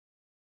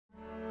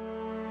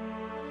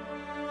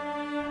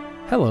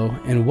Hello,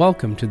 and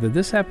welcome to the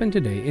This Happened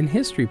Today in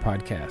History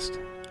podcast.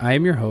 I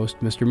am your host,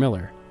 Mr.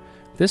 Miller.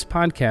 This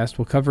podcast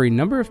will cover a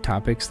number of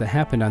topics that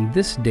happened on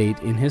this date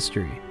in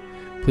history.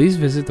 Please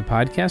visit the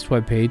podcast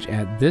webpage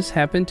at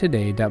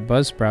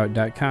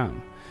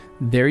thishappenedtoday.buzzsprout.com.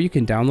 There you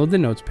can download the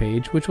notes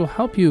page, which will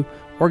help you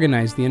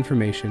organize the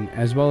information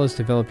as well as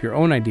develop your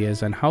own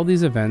ideas on how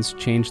these events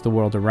change the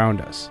world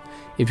around us.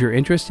 If you're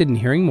interested in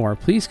hearing more,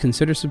 please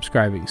consider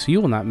subscribing so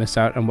you will not miss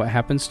out on what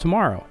happens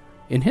tomorrow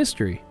in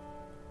history.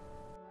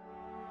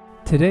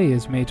 Today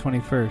is May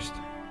 21st.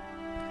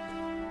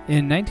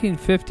 In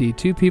 1950,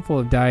 2 people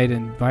have died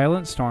in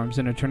violent storms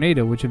in a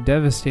tornado which have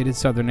devastated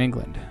southern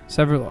England.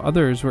 Several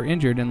others were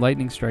injured in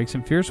lightning strikes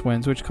and fierce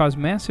winds which caused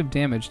massive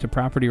damage to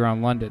property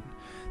around London.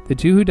 The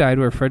 2 who died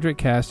were Frederick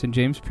Cast and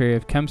James Perry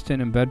of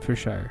Kempston in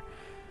Bedfordshire.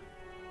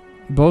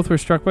 Both were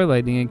struck by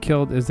lightning and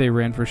killed as they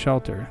ran for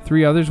shelter.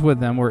 3 others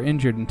with them were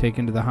injured and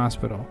taken to the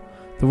hospital.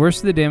 The worst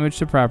of the damage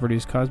to property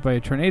is caused by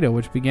a tornado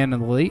which began in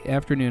the late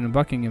afternoon in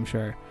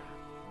Buckinghamshire.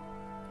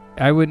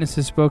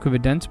 Eyewitnesses spoke of a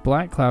dense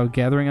black cloud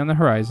gathering on the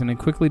horizon and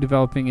quickly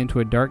developing into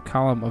a dark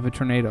column of a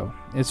tornado.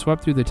 It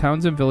swept through the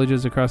towns and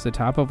villages across the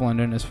top of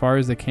London as far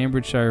as the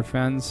Cambridgeshire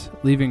fens,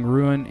 leaving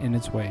ruin in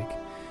its wake.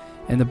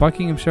 In the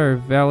Buckinghamshire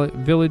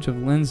village of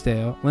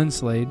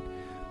Linslade,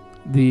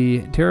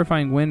 the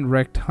terrifying wind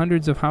wrecked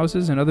hundreds of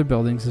houses and other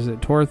buildings as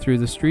it tore through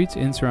the streets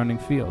and surrounding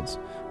fields.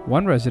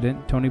 One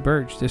resident, Tony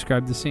Birch,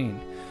 described the scene.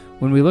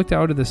 When we looked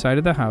out of the side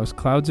of the house,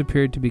 clouds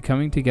appeared to be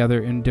coming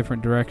together in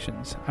different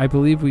directions. I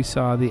believe we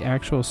saw the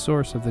actual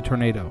source of the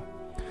tornado.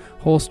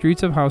 Whole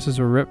streets of houses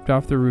were ripped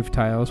off the roof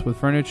tiles, with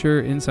furniture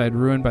inside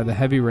ruined by the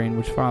heavy rain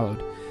which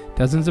followed.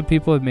 Dozens of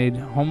people have made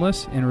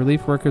homeless, and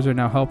relief workers are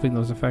now helping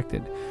those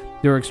affected.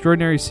 There were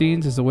extraordinary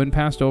scenes as the wind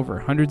passed over.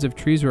 Hundreds of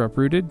trees were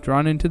uprooted,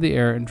 drawn into the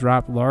air, and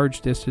dropped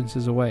large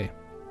distances away.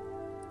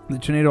 The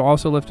tornado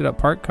also lifted up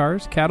parked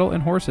cars, cattle,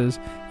 and horses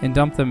and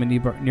dumped them in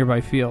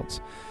nearby fields.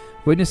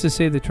 Witnesses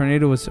say the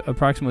tornado was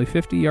approximately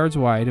 50 yards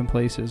wide in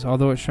places,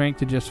 although it shrank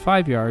to just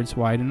 5 yards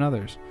wide in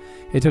others.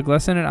 It took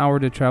less than an hour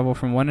to travel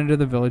from one end of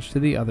the village to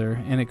the other,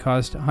 and it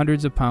caused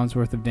hundreds of pounds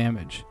worth of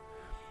damage.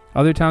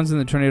 Other towns in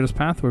the tornado's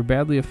path were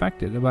badly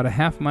affected. About a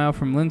half mile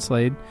from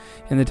Linslade,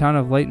 in the town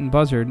of Leighton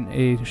Buzzard,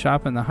 a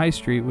shop in the high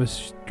street was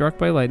struck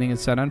by lightning and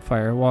set on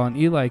fire, while in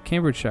Ely,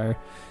 Cambridgeshire,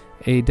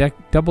 a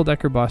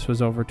double-decker bus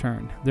was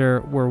overturned.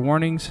 There were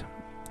warnings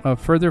of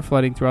further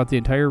flooding throughout the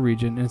entire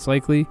region, and it's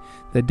likely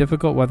that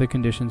difficult weather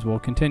conditions will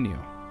continue.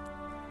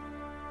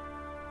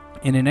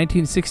 And in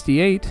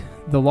 1968,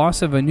 the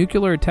loss of a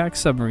nuclear attack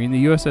submarine,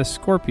 the USS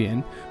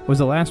Scorpion, was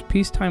the last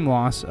peacetime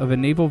loss of a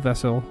naval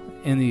vessel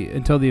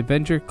until the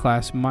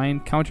Avenger-class mine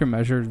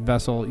countermeasure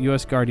vessel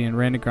U.S. Guardian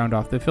ran aground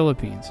off the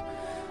Philippines.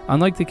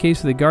 Unlike the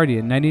case of the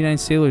Guardian, 99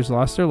 sailors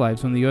lost their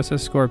lives when the USS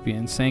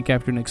Scorpion sank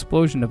after an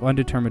explosion of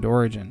undetermined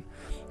origin.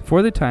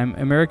 For the time,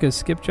 America's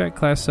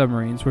Skipjack-class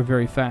submarines were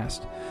very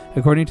fast.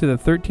 According to the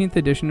 13th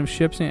edition of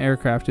Ships and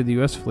Aircraft of the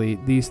U.S.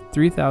 Fleet, these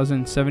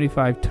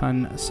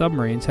 3,075-ton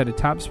submarines had a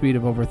top speed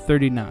of over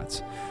 30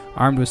 knots.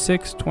 Armed with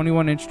 6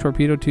 21-inch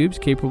torpedo tubes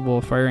capable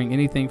of firing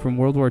anything from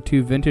World War II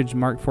vintage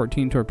Mark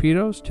 14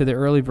 torpedoes to the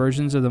early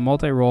versions of the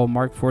multi-role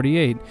Mark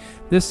 48,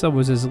 this sub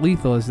was as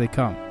lethal as they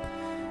come.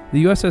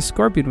 The USS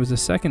Scorpion was the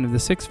second of the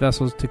 6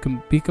 vessels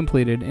to be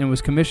completed and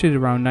was commissioned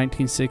around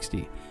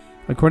 1960.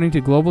 According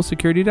to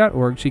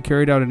globalsecurity.org, she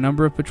carried out a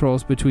number of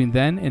patrols between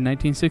then and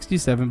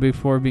 1967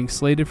 before being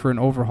slated for an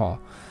overhaul.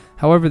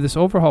 However, this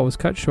overhaul was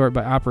cut short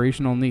by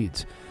operational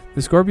needs.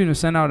 The Scorpion was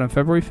sent out on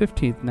February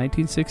 15,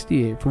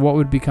 1968 for what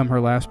would become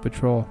her last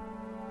patrol.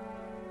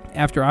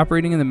 After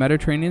operating in the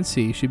Mediterranean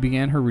Sea, she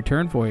began her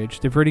return voyage,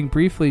 diverting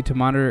briefly to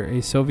monitor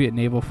a Soviet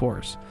naval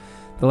force.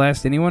 The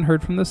last anyone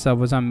heard from the sub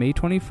was on May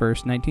 21,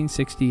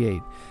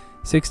 1968.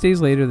 6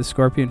 days later, the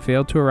Scorpion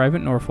failed to arrive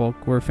at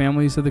Norfolk, where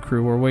families of the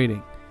crew were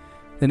waiting.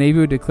 The Navy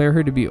would declare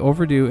her to be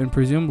overdue and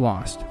presumed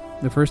lost,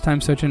 the first time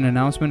such an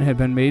announcement had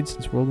been made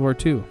since World War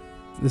II.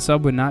 The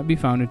sub would not be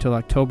found until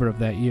October of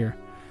that year.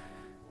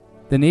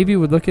 The Navy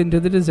would look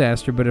into the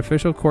disaster, but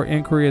official court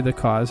inquiry of the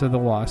cause of the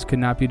loss could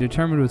not be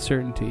determined with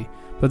certainty,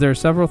 but there are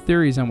several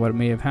theories on what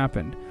may have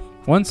happened.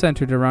 One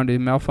centered around a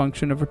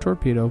malfunction of a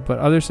torpedo, but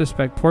others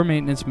suspect poor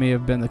maintenance may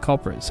have been the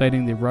culprit,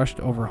 citing the rushed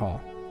overhaul.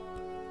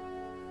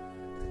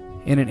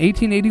 And in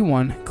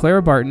 1881,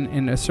 Clara Barton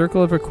and a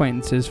circle of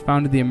acquaintances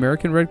founded the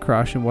American Red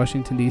Cross in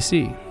Washington,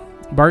 D.C.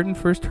 Barton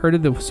first heard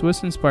of the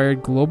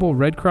Swiss-inspired Global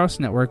Red Cross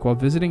Network while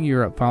visiting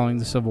Europe following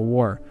the Civil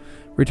War.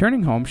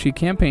 Returning home, she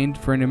campaigned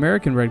for an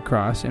American Red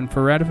Cross and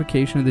for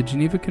ratification of the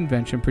Geneva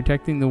Convention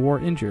protecting the war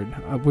injured,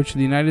 which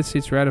the United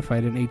States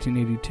ratified in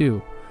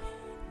 1882.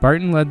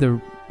 Barton led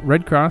the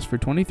Red Cross for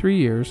 23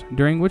 years,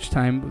 during which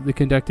time they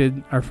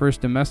conducted our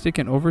first domestic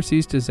and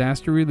overseas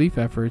disaster relief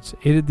efforts,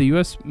 aided the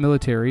U.S.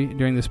 military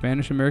during the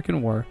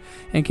Spanish-American War,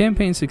 and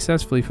campaigned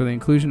successfully for the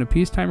inclusion of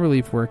peacetime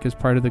relief work as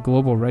part of the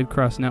Global Red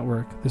Cross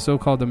Network, the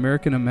so-called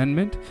American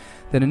Amendment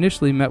that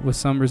initially met with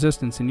some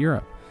resistance in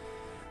Europe.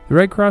 The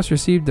Red Cross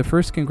received the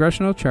first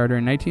congressional charter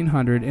in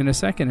 1900 and a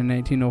second in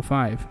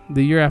 1905,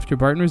 the year after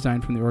Barton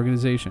resigned from the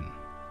organization.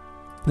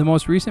 The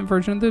most recent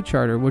version of the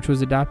charter, which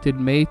was adopted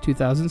May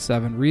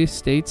 2007,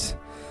 restates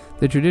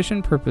the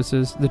traditional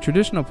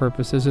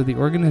purposes of the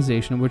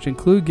organization, which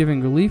include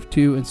giving relief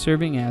to and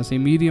serving as a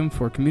medium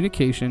for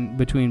communication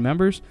between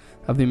members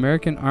of the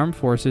American Armed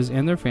Forces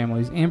and their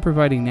families, and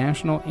providing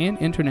national and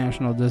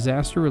international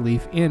disaster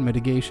relief and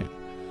mitigation.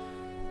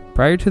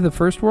 Prior to the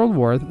First World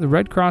War, the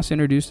Red Cross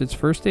introduced its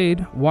first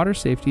aid, water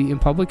safety, and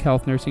public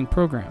health nursing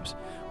programs.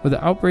 With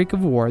the outbreak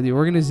of war, the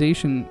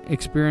organization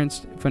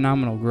experienced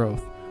phenomenal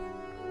growth.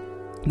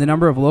 The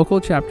number of local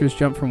chapters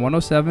jumped from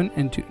 107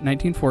 in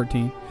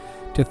 1914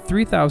 to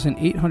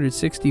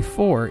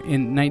 3,864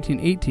 in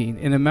 1918,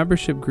 and the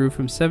membership grew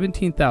from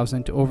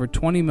 17,000 to over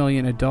 20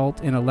 million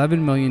adult and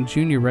 11 million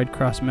junior Red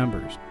Cross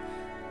members.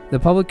 The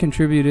public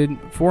contributed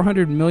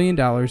 $400 million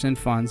in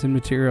funds and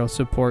materials to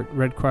support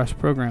Red Cross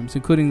programs,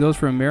 including those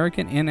for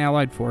American and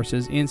Allied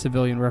forces and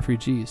civilian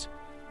refugees.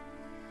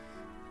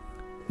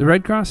 The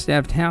Red Cross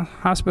staffed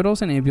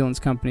hospitals and ambulance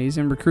companies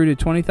and recruited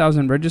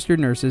 20,000 registered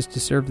nurses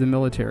to serve the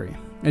military.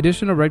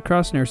 Additional Red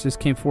Cross nurses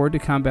came forward to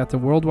combat the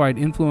worldwide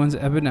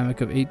influenza epidemic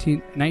of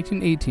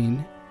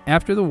 1918.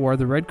 After the war,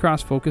 the Red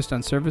Cross focused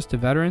on service to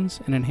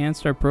veterans and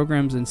enhanced our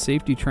programs in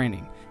safety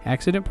training,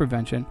 accident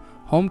prevention,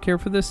 home care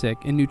for the sick,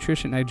 and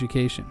nutrition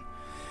education.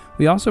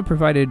 We also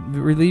provided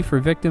relief for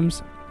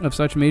victims of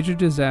such major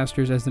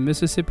disasters as the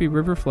Mississippi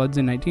River floods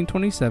in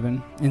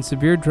 1927 and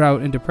severe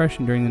drought and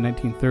depression during the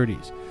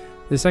 1930s.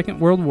 The Second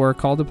World War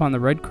called upon the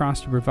Red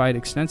Cross to provide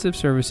extensive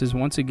services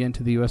once again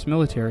to the U.S.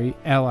 military,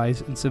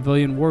 allies, and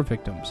civilian war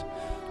victims.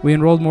 We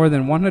enrolled more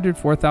than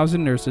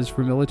 104,000 nurses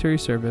for military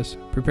service,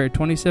 prepared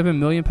 27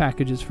 million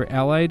packages for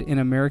Allied and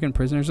American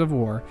prisoners of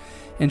war,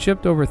 and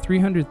shipped over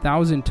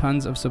 300,000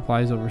 tons of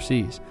supplies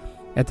overseas.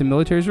 At the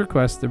military's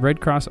request, the Red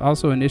Cross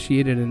also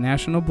initiated a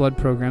national blood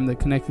program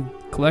that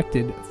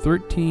collected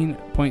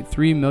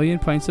 13.3 million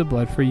pints of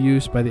blood for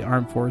use by the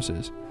armed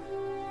forces.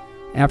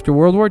 After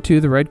World War II,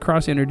 the Red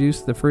Cross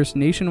introduced the first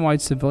nationwide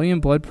civilian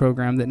blood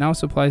program that now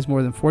supplies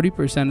more than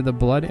 40% of the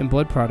blood and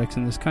blood products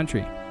in this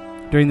country.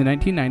 During the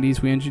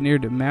 1990s, we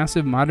engineered a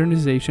massive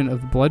modernization of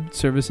the blood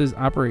services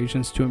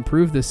operations to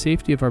improve the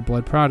safety of our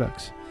blood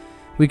products.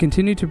 We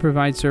continue to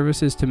provide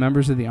services to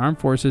members of the armed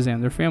forces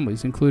and their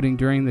families, including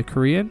during the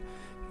Korean,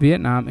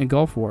 Vietnam, and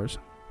Gulf Wars.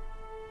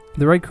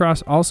 The Red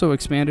Cross also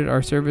expanded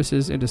our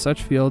services into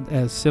such fields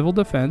as civil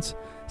defense,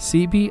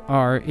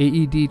 CPR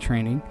AED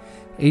training,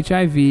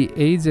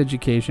 HIV/AIDS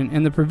education,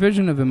 and the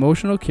provision of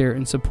emotional care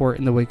and support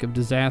in the wake of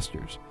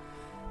disasters.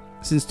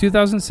 Since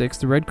 2006,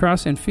 the Red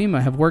Cross and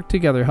FEMA have worked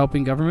together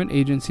helping government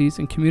agencies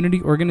and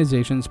community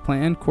organizations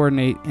plan,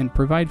 coordinate, and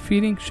provide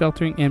feeding,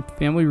 sheltering, and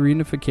family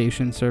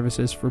reunification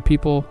services for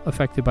people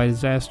affected by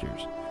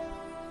disasters.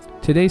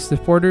 Today,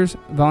 supporters,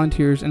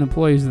 volunteers, and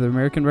employees of the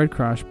American Red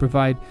Cross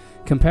provide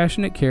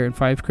compassionate care in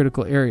 5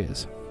 critical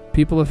areas: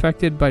 people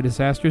affected by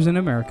disasters in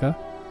America,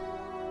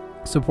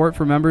 support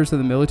for members of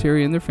the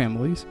military and their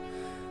families,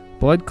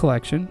 blood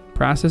collection,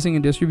 processing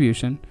and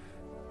distribution,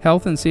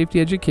 health and safety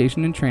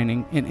education and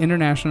training, and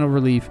international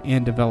relief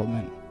and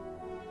development.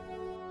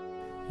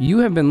 You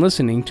have been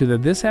listening to the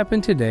This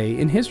Happened Today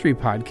in History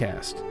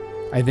podcast.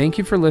 I thank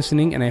you for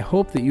listening, and I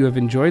hope that you have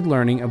enjoyed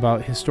learning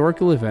about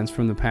historical events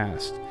from the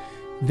past.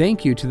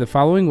 Thank you to the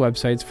following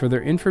websites for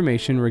their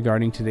information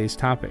regarding today's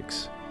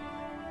topics: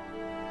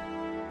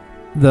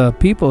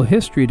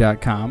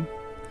 ThePeopleHistory.com,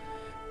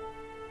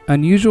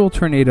 Unusual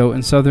Tornado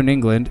in Southern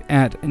England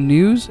at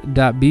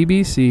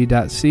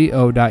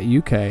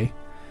news.bbc.co.uk,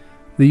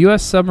 the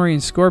U.S. Submarine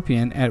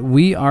Scorpion at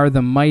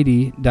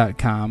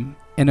wearethemighty.com,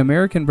 and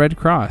American Red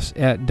Cross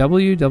at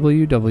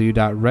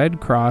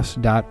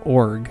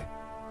www.redcross.org.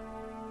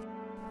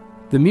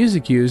 The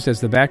music used as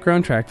the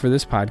background track for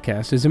this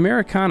podcast is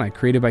Americana,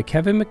 created by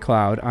Kevin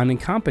MacLeod on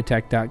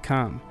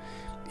Incompetech.com.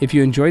 If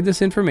you enjoyed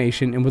this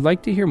information and would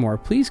like to hear more,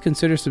 please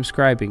consider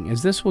subscribing,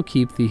 as this will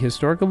keep the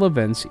historical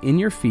events in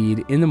your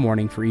feed in the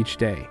morning for each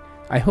day.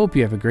 I hope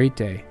you have a great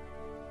day.